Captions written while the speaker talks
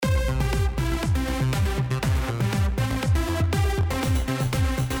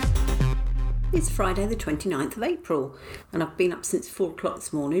It's Friday the 29th of April and I've been up since 4 o'clock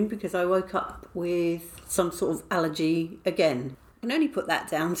this morning because I woke up with some sort of allergy again. I can only put that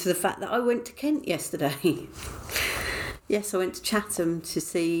down to the fact that I went to Kent yesterday. Yes, I went to Chatham to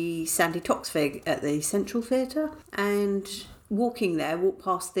see Sandy Toksvig at the Central Theatre, and walking there, walked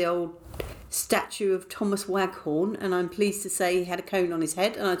past the old statue of Thomas Waghorn, and I'm pleased to say he had a cone on his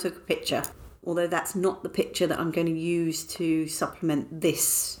head, and I took a picture. Although that's not the picture that I'm going to use to supplement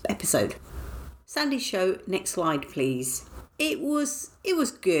this episode. Sandy's show, next slide please. It was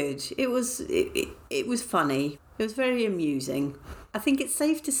good. It was funny. It was very amusing. I think it's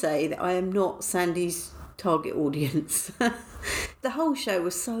safe to say that I am not Sandy's target audience. The whole show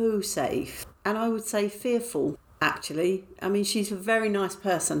was so safe, and I would say fearful, actually. I mean, she's a very nice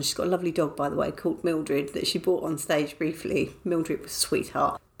person. She's got a lovely dog, by the way, called Mildred, that she brought on stage briefly. Mildred was a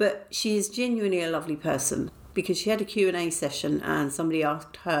sweetheart. But she is genuinely a lovely person, because she had a Q&A session and somebody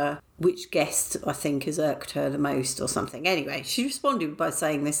asked her which guest, I think, has irked her the most or something. Anyway, she responded by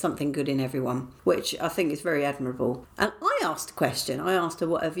saying there's something good in everyone, which I think is very admirable. And I asked a question. I asked her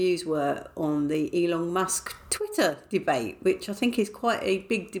what her views were on the Elon Musk Twitter debate, which I think is quite a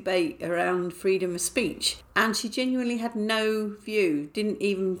big debate around freedom of speech. And she genuinely had no view, didn't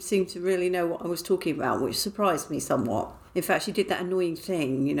even seem to really know what I was talking about, which surprised me somewhat. In fact, she did that annoying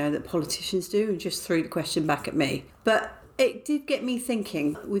thing, that politicians do, and just threw the question back at me. But it did get me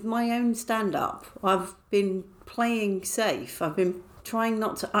thinking. With my own stand-up, I've been playing safe. I've been trying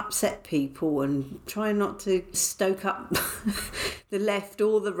not to upset people and trying not to stoke up the left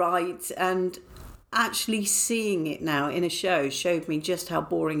or the right, and actually seeing it now in a show showed me just how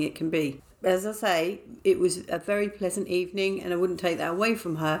boring it can be. As I say, it was a very pleasant evening, and I wouldn't take that away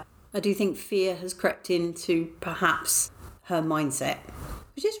from her. I do think fear has crept into perhaps her mindset,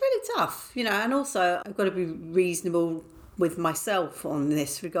 which is really tough, and also I've got to be reasonable with myself on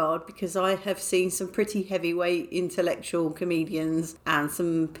this regard, because I have seen some pretty heavyweight intellectual comedians and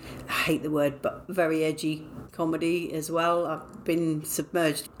some, I hate the word, but very edgy comedy as well. I've been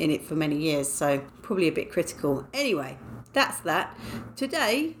submerged in it for many years, so probably a bit critical. Anyway, that's that.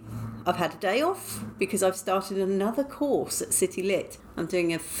 Today I've had a day off because I've started another course at City Lit. I'm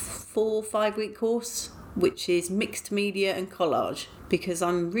doing a 4-5 week course, which is mixed media and collage, because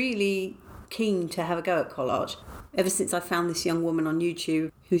I'm really keen to have a go at collage. Ever since I found this young woman on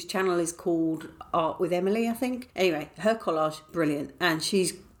YouTube whose channel is called Art with Emily, I think. Anyway, her collage, brilliant, and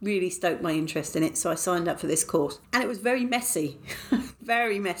she's really stoked my interest in it, so I signed up for this course. And it was very messy,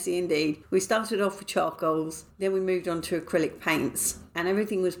 very messy indeed. We started off with charcoals, then we moved on to acrylic paints, and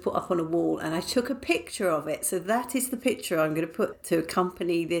everything was put up on a wall, and I took a picture of it. So that is the picture I'm going to put to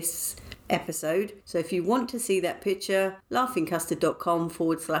accompany this episode. So if you want to see that picture,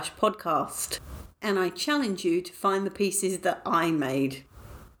 laughingcustard.com/podcast. And I challenge you to find the pieces that I made.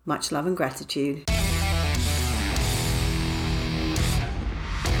 Much love and gratitude.